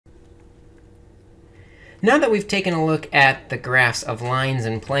Now that we've taken a look at the graphs of lines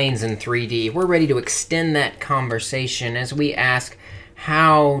and planes in 3D, we're ready to extend that conversation as we ask,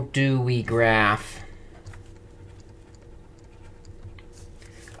 how do we graph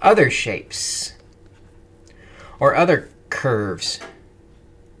other shapes or other curves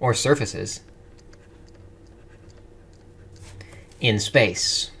or surfaces in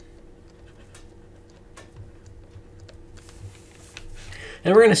space?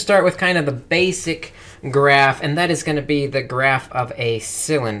 And we're going to start with kind of the basic graph, and that is going to be the graph of a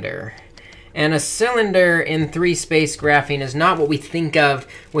cylinder. And a cylinder in 3-space graphing is not what we think of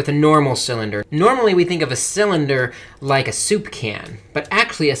with a normal cylinder. Normally, we think of a cylinder like a soup can. But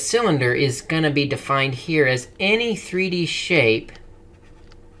actually, a cylinder is going to be defined here as any 3D shape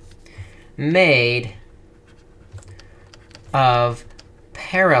made of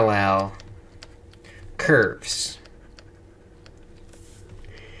parallel curves.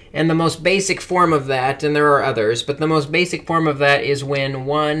 And the most basic form of that, and there are others, but the most basic form of that is when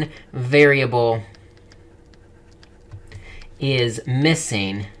one variable is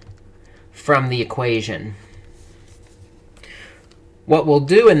missing from the equation. What we'll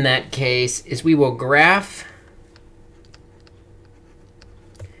do in that case is we will graph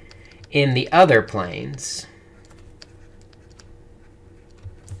in the other planes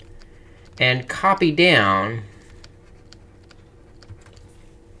and copy down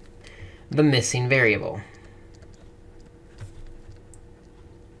the missing variable.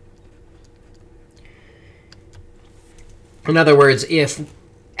 In other words, if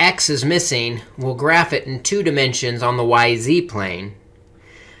x is missing, we'll graph it in 2 dimensions on the yz plane.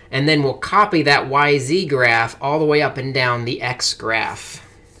 And then we'll copy that yz graph all the way up and down the x graph.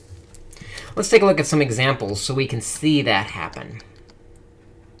 Let's take a look at some examples so we can see that happen.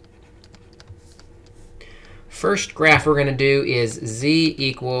 First graph we're going to do is z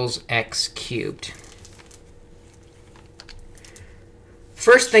equals x cubed.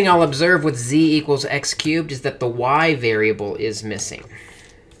 First thing I'll observe with z equals x cubed is that the y variable is missing.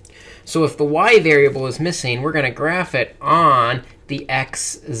 So if the y variable is missing, we're going to graph it on the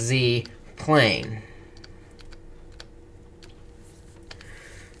xz plane.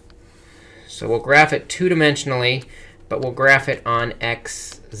 So we'll graph it 2-dimensionally, but we'll graph it on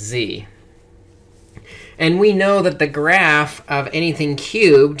xz. And we know that the graph of anything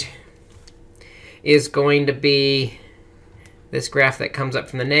cubed is going to be this graph that comes up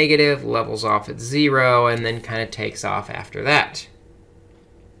from the negative, levels off at 0, and then kind of takes off after that.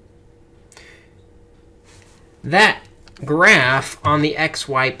 That graph on the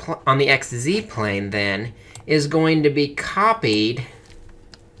xz plane, then, is going to be copied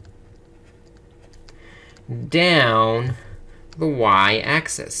down the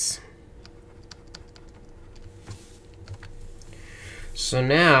y-axis. So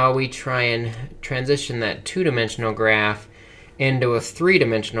now we try and transition that 2-dimensional graph into a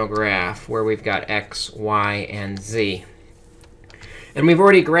 3-dimensional graph where we've got x, y, and z. And we've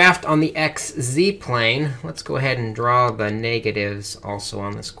already graphed on the xz plane. Let's go ahead and draw the negatives also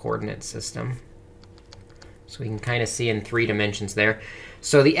on this coordinate system, so we can kind of see in 3 dimensions there.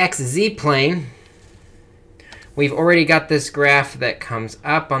 So the xz plane, we've already got this graph that comes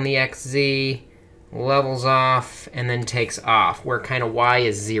up on the xz, levels off, and then takes off, where kind of y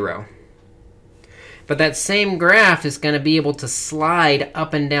is 0. But that same graph is going to be able to slide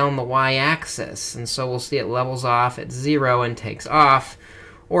up and down the y-axis. And so we'll see it levels off at 0 and takes off,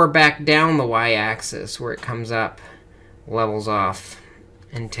 or back down the y-axis, where it comes up, levels off,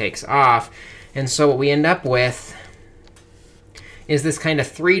 and takes off. And so what we end up with is this kind of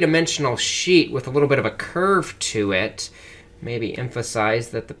 3-dimensional sheet with a little bit of a curve to it. Maybe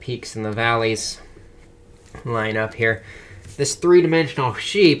emphasize that the peaks and the valleys line up here. This 3-dimensional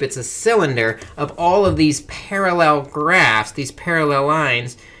sheet, it's a cylinder of all of these parallel graphs, these parallel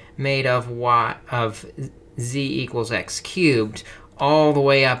lines made of z equals x cubed, all the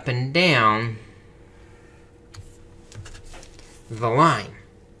way up and down the line.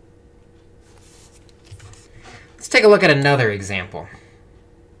 Let's take a look at another example.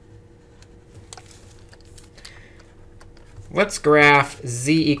 Let's graph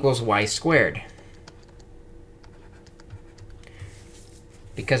z equals y squared.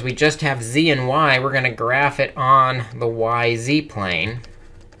 Because we just have z and y, we're going to graph it on the yz plane.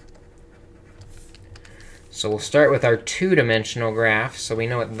 So we'll start with our 2-dimensional graph, so we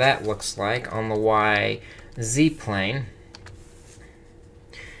know what that looks like on the yz plane.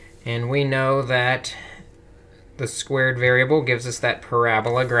 And we know that the squared variable gives us that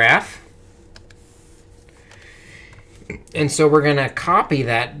parabola graph. And so we're going to copy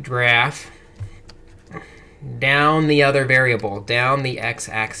that graph down the other variable, down the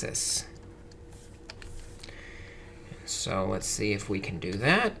x-axis. So let's see if we can do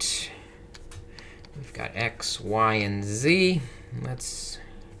that. We've got x, y, and z. Let's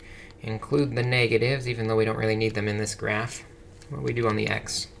include the negatives, even though we don't really need them in this graph. What do we do on the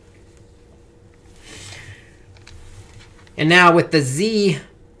x? And now with the z,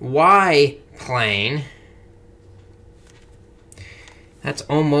 y plane, that's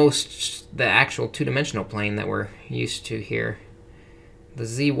almost the actual two-dimensional plane that we're used to here. The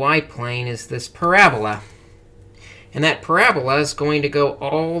zy plane is this parabola. And that parabola is going to go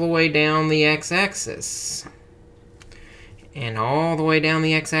all the way down the x-axis. And all the way down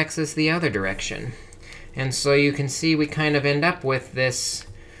the x-axis the other direction. And so you can see we kind of end up with this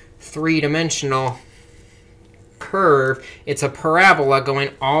three-dimensional curve. It's a parabola going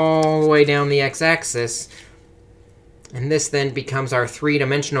all the way down the x-axis. And this then becomes our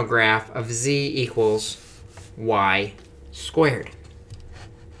three-dimensional graph of z equals y squared.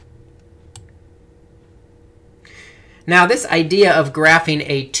 Now, this idea of graphing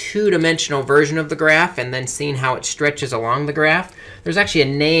a two-dimensional version of the graph and then seeing how it stretches along the graph, there's actually a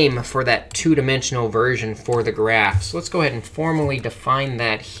name for that two-dimensional version for the graph. So let's go ahead and formally define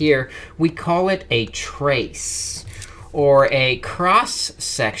that here. We call it a trace, or a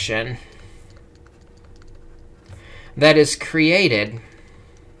cross-section that is created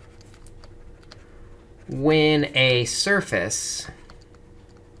when a surface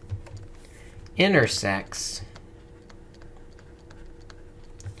intersects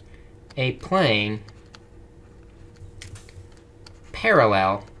a plane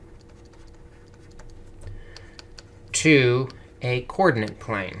parallel to a coordinate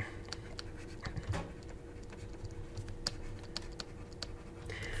plane.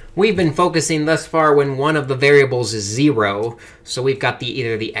 We've been focusing thus far when one of the variables is 0. So we've got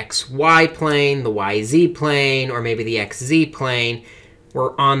either the xy plane, the yz plane, or maybe the xz plane.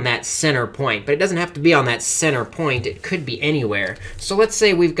 We're on that center point. But it doesn't have to be on that center point. It could be anywhere. So let's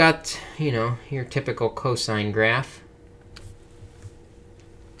say we've got, your typical cosine graph.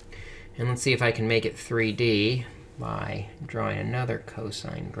 And let's see if I can make it 3D by drawing another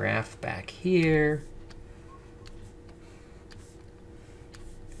cosine graph back here.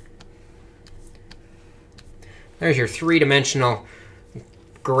 There's your three-dimensional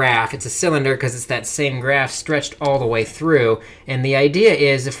graph. It's a cylinder because it's that same graph stretched all the way through. And the idea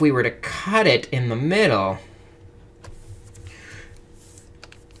is if we were to cut it in the middle,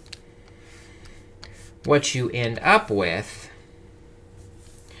 what you end up with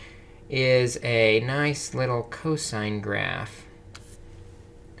is a nice little cosine graph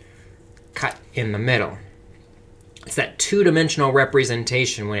cut in the middle. It's that two-dimensional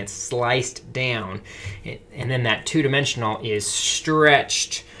representation when it's sliced down. And then that two-dimensional is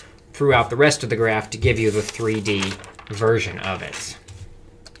stretched throughout the rest of the graph to give you the 3D version of it.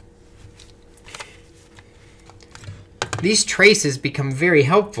 These traces become very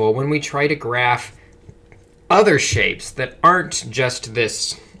helpful when we try to graph other shapes that aren't just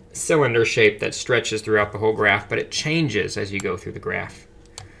this cylinder shape that stretches throughout the whole graph, but it changes as you go through the graph.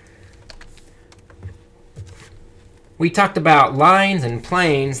 We talked about lines and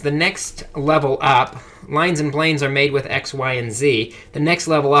planes. The next level up, lines and planes are made with x, y, and z. The next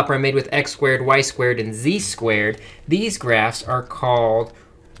level up are made with x squared, y squared, and z squared. These graphs are called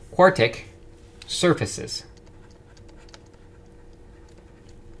quartic surfaces.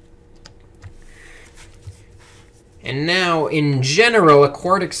 And now, in general, a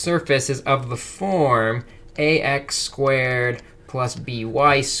quartic surface is of the form ax squared plus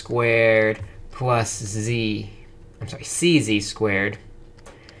by squared plus cz squared.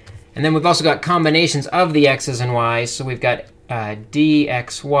 And then we've also got combinations of the x's and y's. So we've got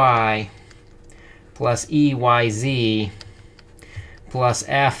dxy plus eyz plus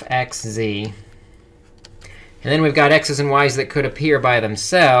fxz. And then we've got x's and y's that could appear by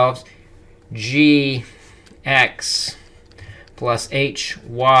themselves. Gx plus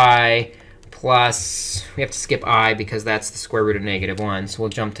hy plus, we have to skip I because that's the square root of -1. So we'll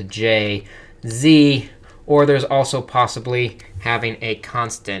jump to jz. Or there's also possibly having a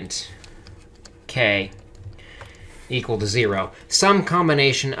constant k equal to 0. Some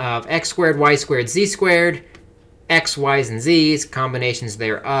combination of x squared, y squared, z squared, x, y's, and z's, combinations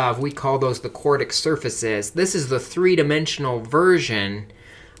thereof. We call those the quartic surfaces. This is the three-dimensional version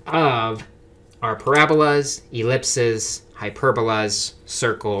of our parabolas, ellipses, hyperbolas,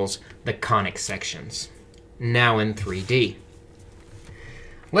 circles, the conic sections, now in 3D.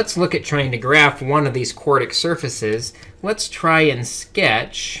 Let's look at trying to graph one of these quartic surfaces. Let's try and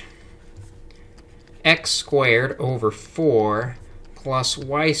sketch x squared over 4 plus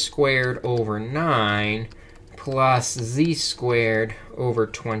y squared over 9 plus z squared over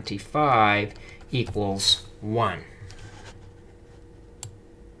 25 equals 1.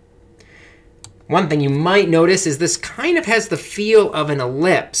 One thing you might notice is this kind of has the feel of an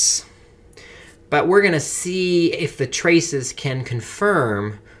ellipse. But we're going to see if the traces can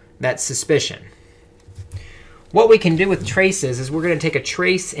confirm that suspicion. What we can do with traces is we're going to take a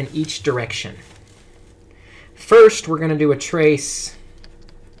trace in each direction. First, we're going to do a trace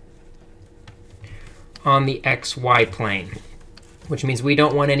on the xy plane, which means we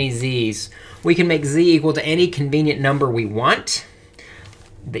don't want any z's. We can make z equal to any convenient number we want.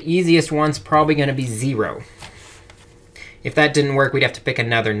 The easiest one's probably going to be 0. If that didn't work, we'd have to pick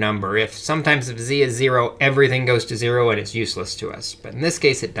another number. Sometimes if z is 0, everything goes to 0, and it's useless to us. But in this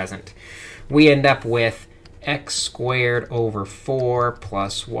case, it doesn't. We end up with x squared over 4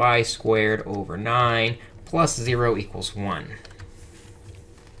 plus y squared over 9 plus 0 equals 1.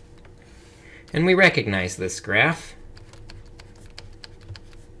 And we recognize this graph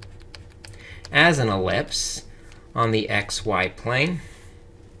as an ellipse on the xy plane.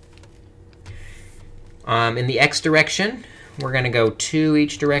 In the x direction, we're going to go 2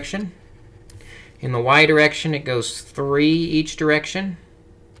 each direction. In the y direction, it goes 3 each direction.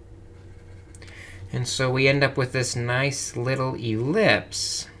 And so we end up with this nice little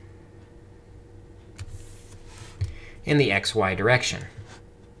ellipse in the xy direction.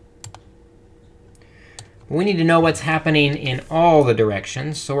 We need to know what's happening in all the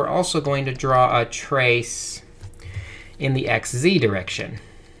directions. So we're also going to draw a trace in the xz direction.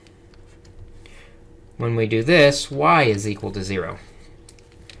 When we do this, y is equal to 0.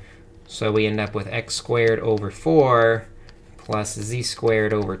 So we end up with x squared over 4 plus z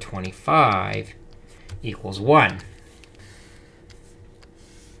squared over 25 equals 1.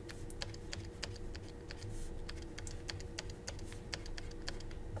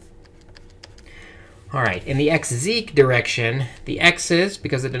 All right, in the xz direction, the x's,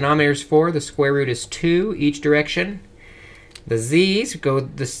 because the denominator is 4, the square root is 2 each direction. The z's go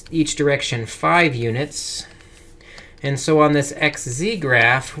each direction 5 units. And so on this xz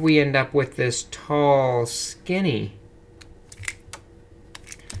graph, we end up with this tall, skinny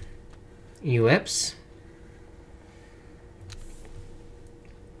ellipse.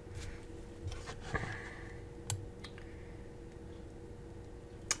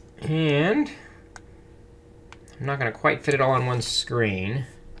 And I'm not going to quite fit it all on one screen.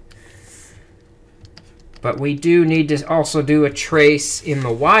 But we do need to also do a trace in the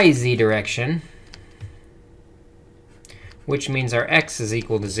yz direction, which means our x is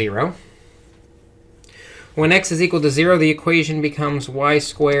equal to 0. When x is equal to 0, the equation becomes y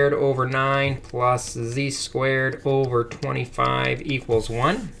squared over 9 plus z squared over 25 equals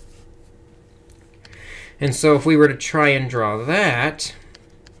 1. And so if we were to try and draw that,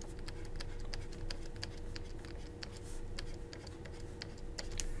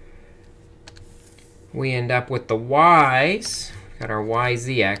 we end up with the y's. We've got our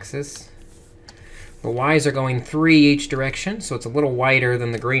yz axis. The y's are going 3 each direction, so it's a little wider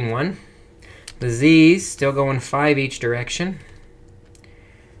than the green one. The z's still going 5 each direction.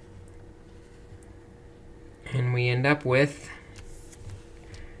 And we end up with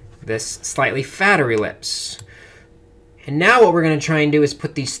this slightly fatter ellipse. And now what we're going to try and do is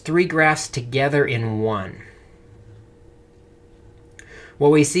put these 3 graphs together in one. What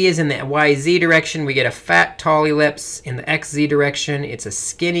we see is in the yz direction, we get a fat, tall ellipse. In the xz direction, it's a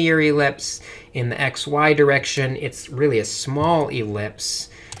skinnier ellipse. In the xy direction, it's really a small ellipse.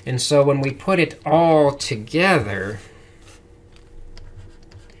 And so when we put it all together,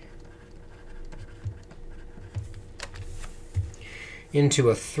 into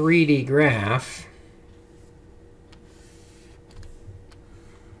a 3D graph,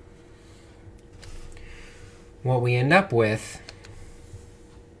 what we end up with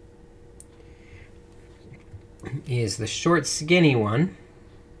is the short, skinny one,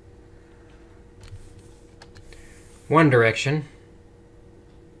 one direction,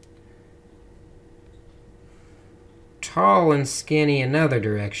 tall and skinny another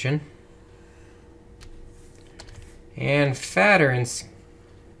direction, and fatter and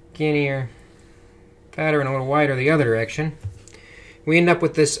skinnier, fatter and a little wider the other direction. We end up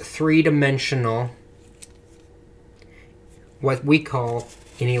with this 3-dimensional, what we call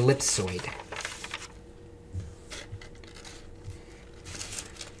an ellipsoid.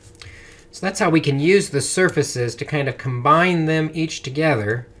 So that's how we can use the surfaces to kind of combine them each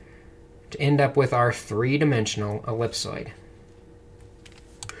together to end up with our 3-dimensional ellipsoid.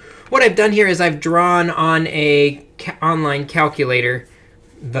 What I've done here is I've drawn on an online calculator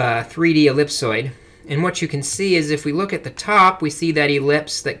the 3D ellipsoid. And what you can see is if we look at the top, we see that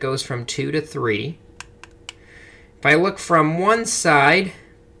ellipse that goes from 2 to 3. If I look from one side,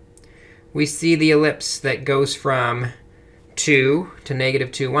 we see the ellipse that goes from 2 to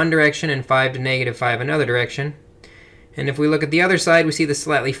negative 2 one direction and 5 to negative 5 another direction. And if we look at the other side, we see the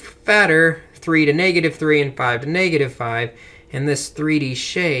slightly fatter 3 to negative 3 and 5 to negative 5. And this 3D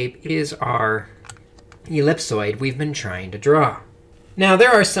shape is our ellipsoid we've been trying to draw. Now,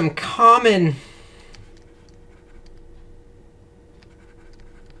 there are some common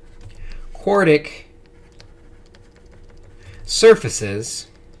quartic surfaces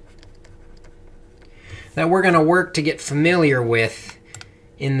that we're going to work to get familiar with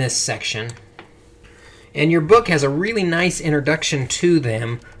in this section. And your book has a really nice introduction to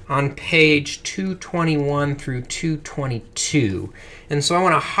them on page 221 through 222. And so I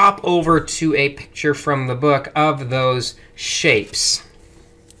want to hop over to a picture from the book of those shapes,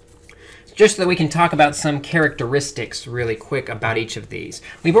 just so that we can talk about some characteristics really quick about each of these.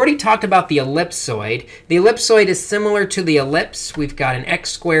 We've already talked about the ellipsoid. The ellipsoid is similar to the ellipse. We've got an x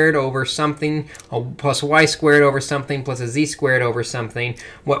squared over something plus y squared over something plus a z squared over something.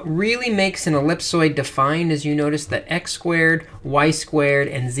 What really makes an ellipsoid defined is you notice that x squared, y squared,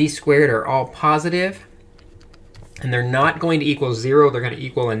 and z squared are all positive. And they're not going to equal 0. They're going to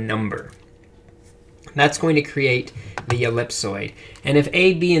equal a number. That's going to create the ellipsoid. And if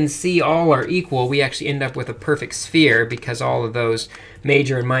A, B, and C all are equal, we actually end up with a perfect sphere because all of those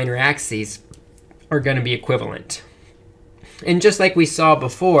major and minor axes are going to be equivalent. And just like we saw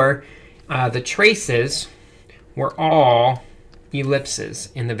before, the traces were all ellipses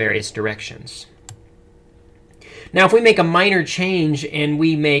in the various directions. Now, if we make a minor change and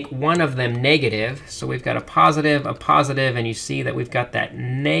we make one of them negative, so we've got a positive, and you see that we've got that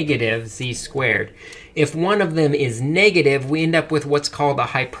negative z squared. If one of them is negative, we end up with what's called a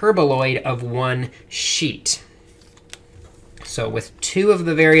hyperboloid of one sheet. So with two of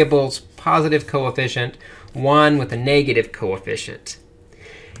the variables positive coefficient, one with a negative coefficient.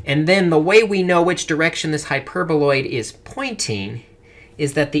 And then the way we know which direction this hyperboloid is pointing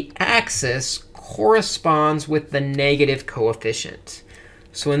is that the axis corresponds with the negative coefficient.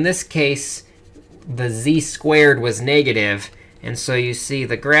 So in this case, the z squared was negative, and so you see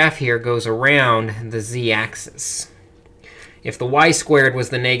the graph here goes around the z-axis. If the y squared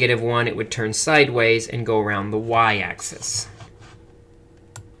was the negative one, it would turn sideways and go around the y-axis.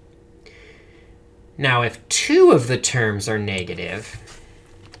 Now, if two of the terms are negative,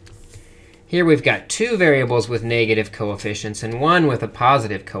 here we've got two variables with negative coefficients and one with a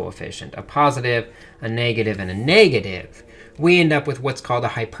positive coefficient, a positive, a negative, and a negative. We end up with what's called a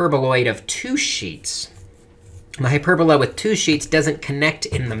hyperboloid of two sheets. The hyperbola with two sheets doesn't connect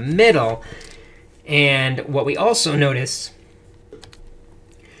in the middle. And what we also notice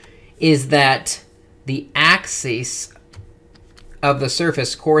is that the axis of the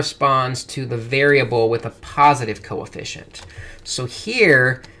surface corresponds to the variable with a positive coefficient. So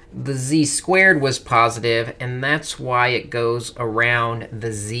here, the z squared was positive, and that's why it goes around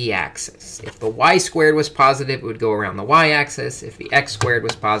the z-axis. If the y squared was positive, it would go around the y-axis. If the x squared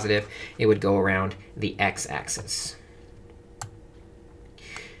was positive, it would go around the x-axis.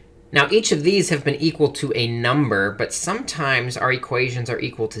 Now, each of these have been equal to a number, but sometimes our equations are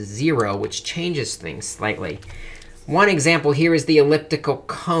equal to 0, which changes things slightly. One example here is the elliptical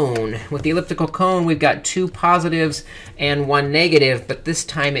cone. With the elliptical cone, we've got two positives and one negative, but this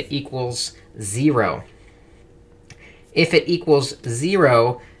time it equals 0. If it equals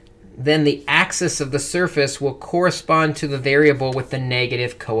 0, then the axis of the surface will correspond to the variable with the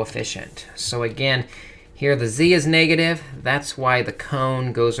negative coefficient. So again, here the z is negative. That's why the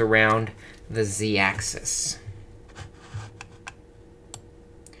cone goes around the z-axis.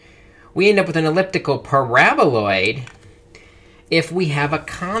 We end up with an elliptical paraboloid if we have a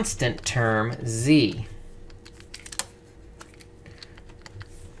constant term, z.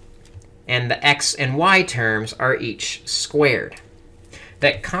 And the x and y terms are each squared.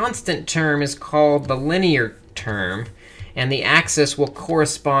 That constant term is called the linear term, and the axis will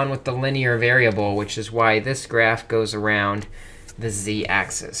correspond with the linear variable, which is why this graph goes around the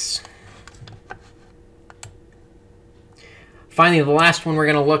z-axis. Finally, the last one we're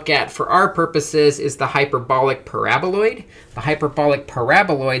going to look at for our purposes is the hyperbolic paraboloid. The hyperbolic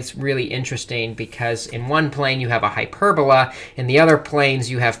paraboloid is really interesting because in one plane you have a hyperbola. In the other planes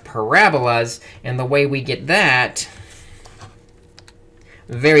you have parabolas. And the way we get that,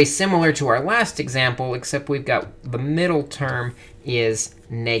 very similar to our last example, except we've got the middle term is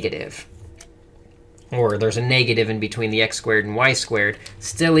negative. Or there's a negative in between the x squared and y squared,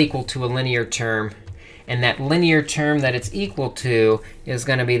 still equal to a linear term. And that linear term that it's equal to is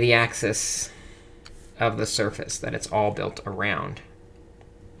going to be the axis of the surface that it's all built around.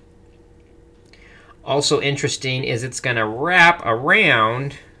 Also interesting is it's going to wrap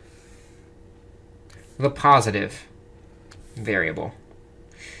around the positive variable.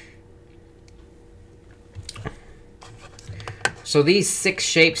 So these 6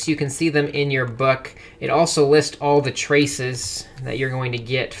 shapes, you can see them in your book. It also lists all the traces that you're going to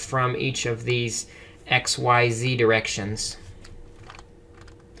get from each of these x, y, z directions.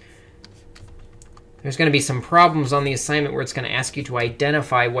 There's going to be some problems on the assignment where it's going to ask you to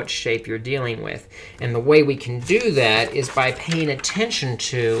identify what shape you're dealing with. And the way we can do that is by paying attention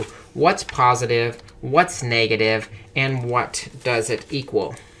to what's positive, what's negative, and what does it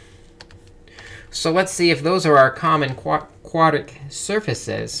equal. So let's see if those are our common quadric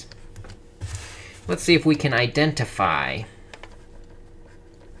surfaces. Let's see if we can identify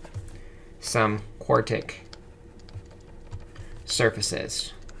some quartic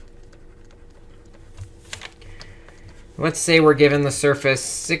surfaces. Let's say we're given the surface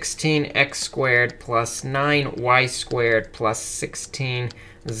 16x squared plus 9y squared plus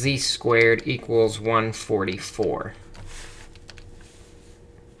 16z squared equals 144.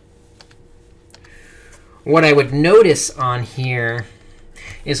 What I would notice on here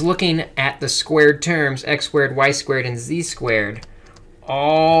is looking at the squared terms, x squared, y squared, and z squared,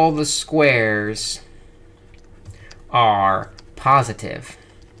 all the squares are positive.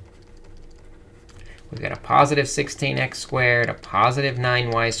 We've got a positive 16x squared, a positive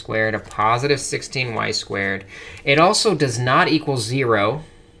 9y squared, a positive 16y squared. It also does not equal 0.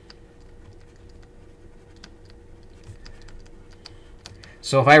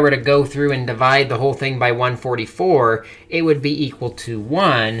 So if I were to go through and divide the whole thing by 144, it would be equal to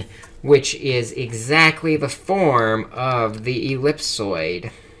 1, which is exactly the form of the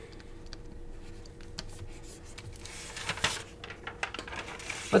ellipsoid.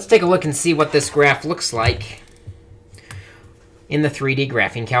 Let's take a look and see what this graph looks like in the 3D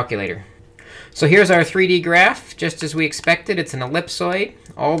graphing calculator. So here's our 3D graph. Just as we expected, it's an ellipsoid.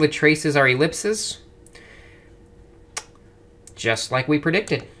 All the traces are ellipses, just like we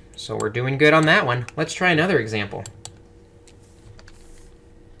predicted. So we're doing good on that one. Let's try another example.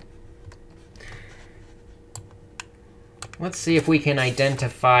 Let's see if we can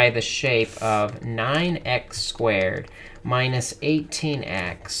identify the shape of 9x squared minus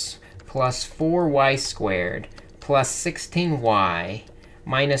 18x plus 4y squared plus 16y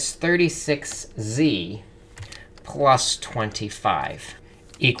minus 36z plus 25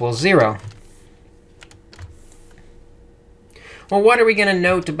 equals 0. Well, what are we going to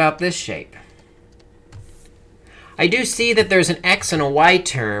note about this shape? I do see that there's an x and a y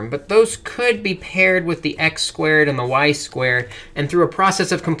term, but those could be paired with the x squared and the y squared. And through a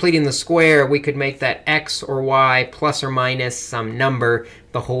process of completing the square, we could make that x or y plus or minus some number,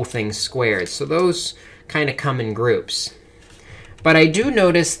 the whole thing squared. So those kind of come in groups. But I do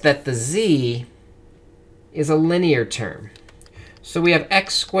notice that the z is a linear term. So we have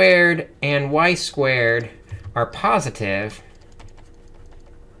x squared and y squared are positive.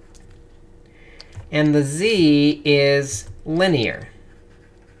 And the z is linear.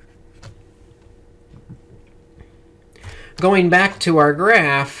 Going back to our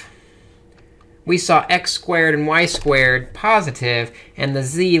graph, we saw x squared and y squared positive, and the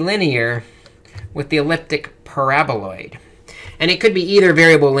z linear with the elliptic paraboloid. And it could be either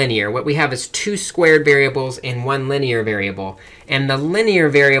variable linear. What we have is 2 squared variables and 1 linear variable. And the linear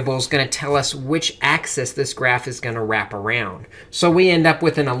variable is going to tell us which axis this graph is going to wrap around. So we end up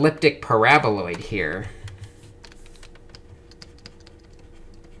with an elliptic paraboloid here.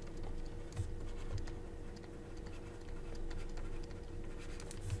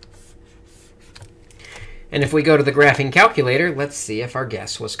 And if we go to the graphing calculator, let's see if our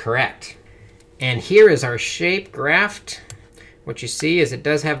guess was correct. And here is our shape graphed. What you see is it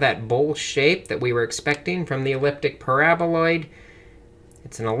does have that bowl shape that we were expecting from the elliptic paraboloid.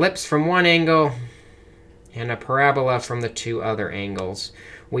 It's an ellipse from one angle and a parabola from the 2 other angles.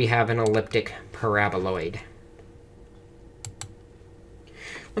 We have an elliptic paraboloid.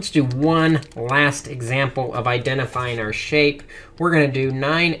 Let's do one last example of identifying our shape. We're going to do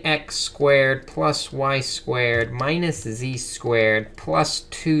 9x squared plus y squared minus z squared plus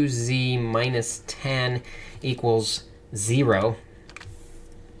 2z minus 10 equals 0.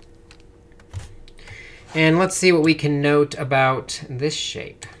 And let's see what we can note about this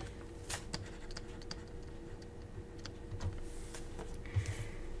shape.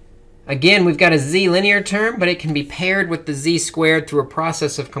 Again, we've got a z linear term, but it can be paired with the z squared through a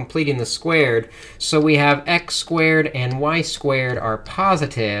process of completing the squared. So we have x squared and y squared are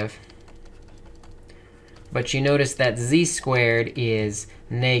positive. But you notice that z squared is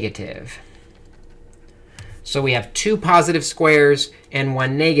negative. So we have 2 positive squares and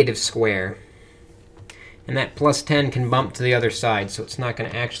 1 negative square. And that plus 10 can bump to the other side, so it's not going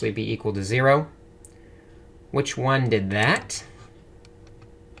to actually be equal to 0. Which one did that?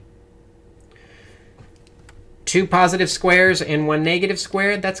 2 positive squares and 1 negative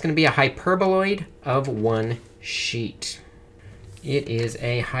square. That's going to be a hyperboloid of 1 sheet. It is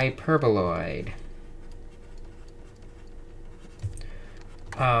a hyperboloid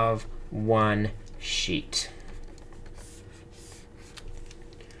of 1 sheet.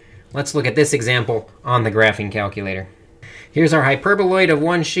 Let's look at this example on the graphing calculator. Here's our hyperboloid of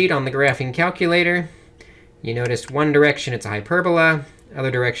 1 sheet on the graphing calculator. You noticed one direction it's a hyperbola,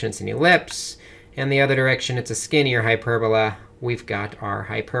 other direction it's an ellipse, and the other direction it's a skinnier hyperbola. We've got our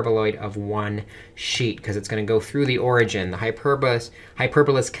hyperboloid of 1 sheet because it's going to go through the origin. The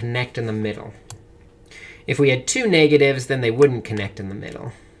hyperbolas connect in the middle. If we had 2 negatives, then they wouldn't connect in the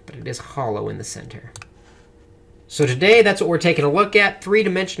middle, but it is hollow in the center. So today, that's what we're taking a look at,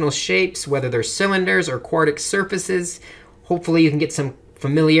 3-dimensional shapes, whether they're cylinders or quartic surfaces. Hopefully, you can get some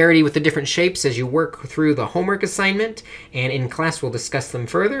familiarity with the different shapes as you work through the homework assignment. And in class, we'll discuss them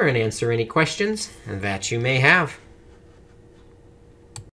further and answer any questions that you may have.